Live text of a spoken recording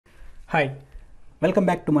Hi, welcome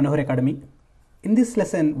back to Manohar Academy. In this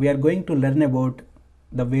lesson, we are going to learn about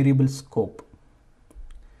the variable scope.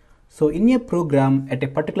 So in a program at a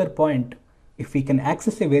particular point, if we can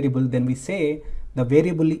access a variable, then we say the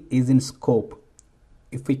variable is in scope.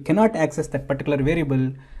 If we cannot access that particular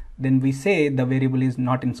variable, then we say the variable is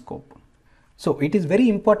not in scope. So it is very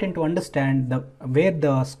important to understand where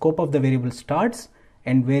the scope of the variable starts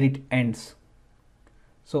and where it ends.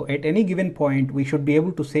 So at any given point, we should be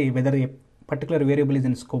able to say whether a particular variable is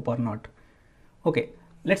in scope or not. Okay,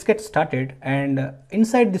 let's get started. And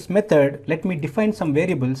inside this method, let me define some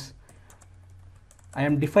variables. I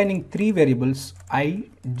am defining three variables, I,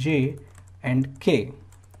 j, and k.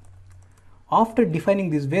 After defining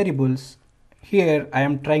these variables, here I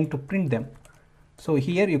am trying to print them. So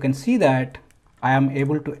here you can see that I am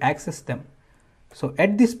able to access them. So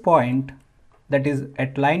at this point, that is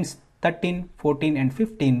at lines 13, 14 and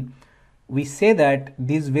 15, we say that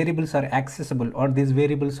these variables are accessible or these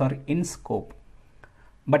variables are in scope.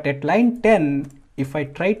 But at line 10, if I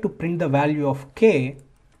try to print the value of k,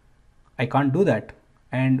 I can't do that.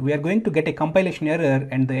 And we are going to get a compilation error,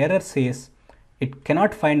 and the error says it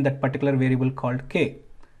cannot find that particular variable called k.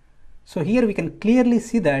 So here we can clearly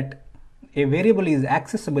see that a variable is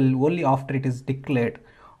accessible only after it is declared,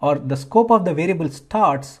 or the scope of the variable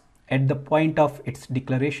starts at the point of its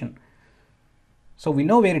declaration. So we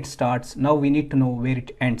know where it starts, now we need to know where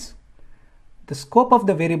it ends. The scope of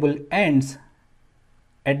the variable ends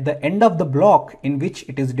at the end of the block in which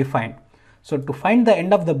it is defined. So to find the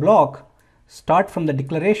end of the block, start from the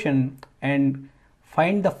declaration and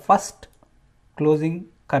find the first closing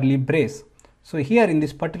curly brace. So here in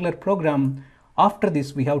this particular program, after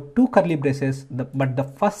this we have two curly braces, but the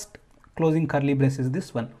first closing curly brace is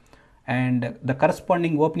this one, and the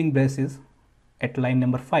corresponding opening brace is at line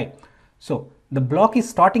number 5. So the block is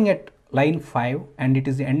starting at line 5 and it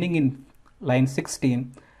is ending in line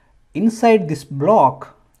 16. Inside this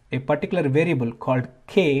block, a particular variable called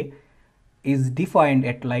k is defined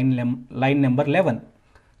at line number 11.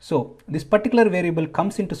 So this particular variable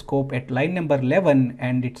comes into scope at line number 11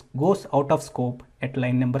 and it goes out of scope at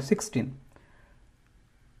line number 16.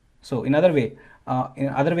 So in other way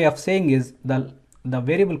of saying is the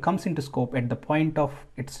variable comes into scope at the point of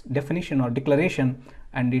its definition or declaration,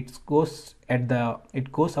 and it goes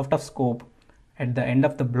out of scope at the end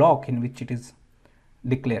of the block in which it is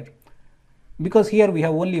declared. Because here we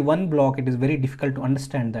have only one block, it is very difficult to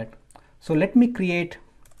understand that. So let me create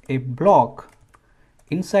a block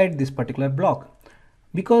inside this particular block.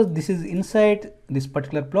 Because this is inside this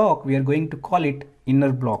particular block, we are going to call it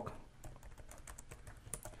inner block.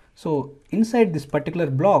 So inside this particular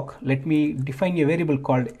block, let me define a variable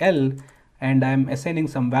called L, and I am assigning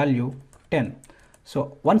some value 10.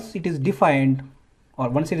 So once it is defined or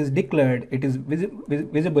once it is declared, it is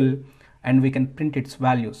visible and we can print its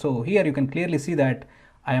value. So here you can clearly see that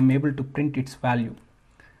I am able to print its value.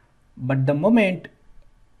 But the moment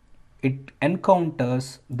it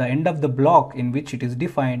encounters the end of the block in which it is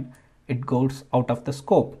defined, it goes out of the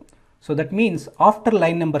scope. So that means after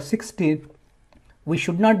line number 16, we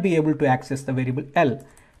should not be able to access the variable L,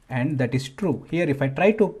 and that is true. Here if I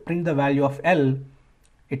try to print the value of L,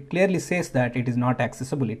 it clearly says that it is not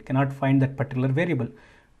accessible. It cannot find that particular variable,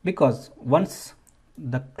 because once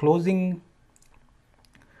the closing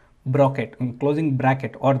bracket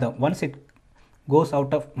or once it goes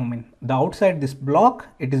out of the outside this block,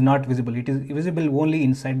 it is not visible. It is visible only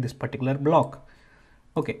inside this particular block.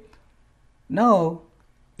 Okay, now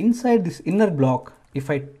inside this inner block, if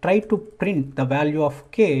I try to print the value of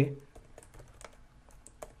k,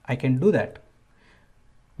 I can do that,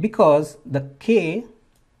 because the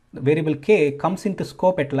variable k comes into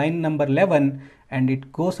scope at line number 11 and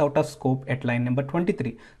it goes out of scope at line number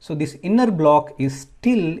 23. So this inner block is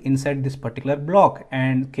still inside this particular block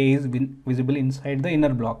and k is visible inside the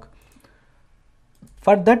inner block.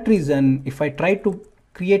 For that reason, if I try to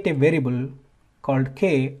create a variable called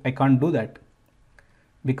k, I can't do that,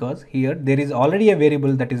 because here there is already a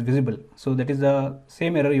variable that is visible. So that is the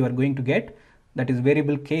same error you are going to get, that is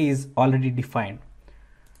variable k is already defined.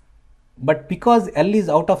 But because L is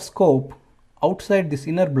out of scope, outside this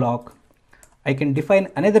inner block, I can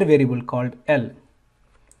define another variable called L.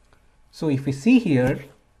 So if we see here,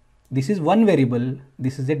 this is one variable,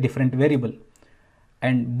 this is a different variable,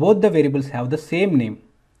 and both the variables have the same name.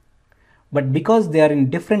 But because they are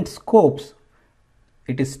in different scopes,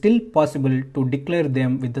 it is still possible to declare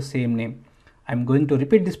them with the same name. I am going to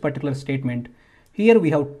repeat this particular statement. Here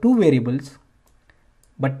we have two variables,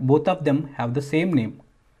 but both of them have the same name.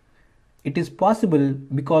 It is possible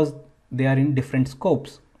because they are in different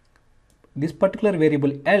scopes. This particular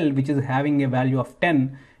variable L, which is having a value of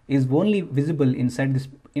 10, is only visible inside this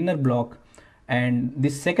inner block, and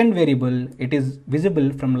this second variable, it is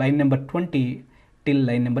visible from line number 20 till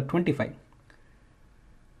line number 25.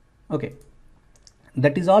 Okay,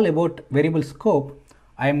 that is all about variable scope.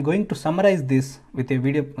 I am going to summarize this with a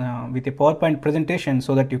video with a PowerPoint presentation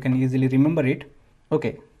so that you can easily remember it.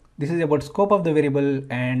 Okay, this is about scope of the variable,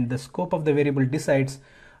 and the scope of the variable decides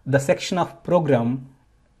the section of program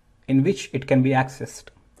in which it can be accessed.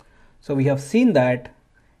 So we have seen that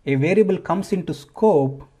a variable comes into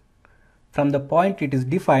scope from the point it is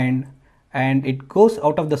defined, and it goes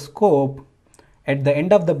out of the scope at the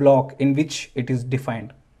end of the block in which it is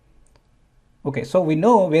defined. Okay, so we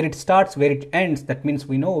know where it starts, where it ends. That means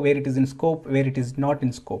we know where it is in scope, where it is not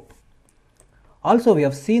in scope. Also, we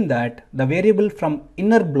have seen that the variable from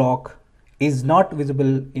inner block is not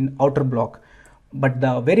visible in outer block, but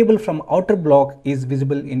the variable from outer block is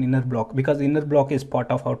visible in inner block, because inner block is part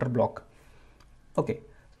of outer block. Okay,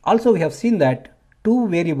 also we have seen that two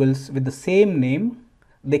variables with the same name,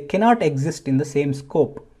 they cannot exist in the same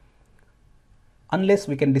scope unless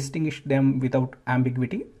we can distinguish them without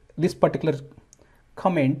ambiguity. This particular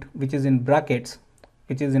comment, which is in brackets,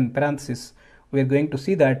 which is in parenthesis, we are going to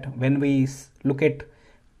see that when we look at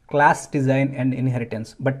class design and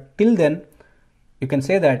inheritance. But till then, you can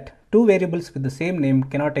say that two variables with the same name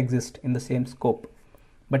cannot exist in the same scope.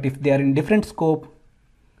 But if they are in different scope,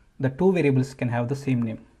 the two variables can have the same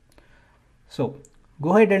name. So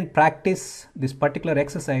go ahead and practice this particular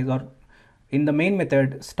exercise, or in the main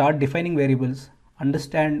method, start defining variables,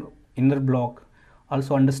 understand inner block,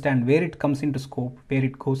 also understand where it comes into scope, where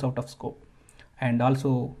it goes out of scope. And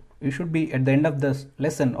also you should be at the end of this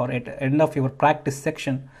lesson, or at the end of your practice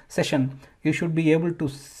session, you should be able to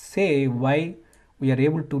say why we are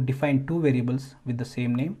able to define two variables with the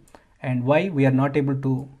same name, and why we are not able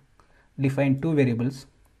to define two variables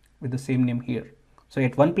with the same name here. So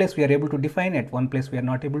at one place we are able to define, at one place we are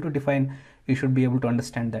not able to define. You should be able to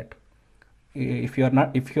understand that. If you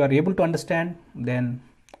are able to understand, then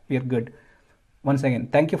we are good. Once again,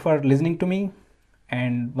 thank you for listening to me,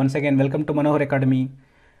 and once again, welcome to Manohar Academy.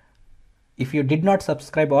 If you did not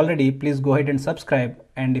subscribe already, please go ahead and subscribe,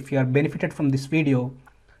 and if you are benefited from this video,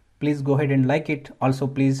 please go ahead and like it. Also,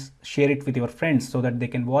 please share it with your friends so that they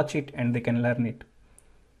can watch it and they can learn it.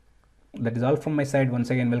 That is all from my side. Once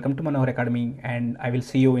again, welcome to Manohar Academy, and I will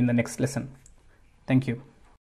see you in the next lesson. Thank you.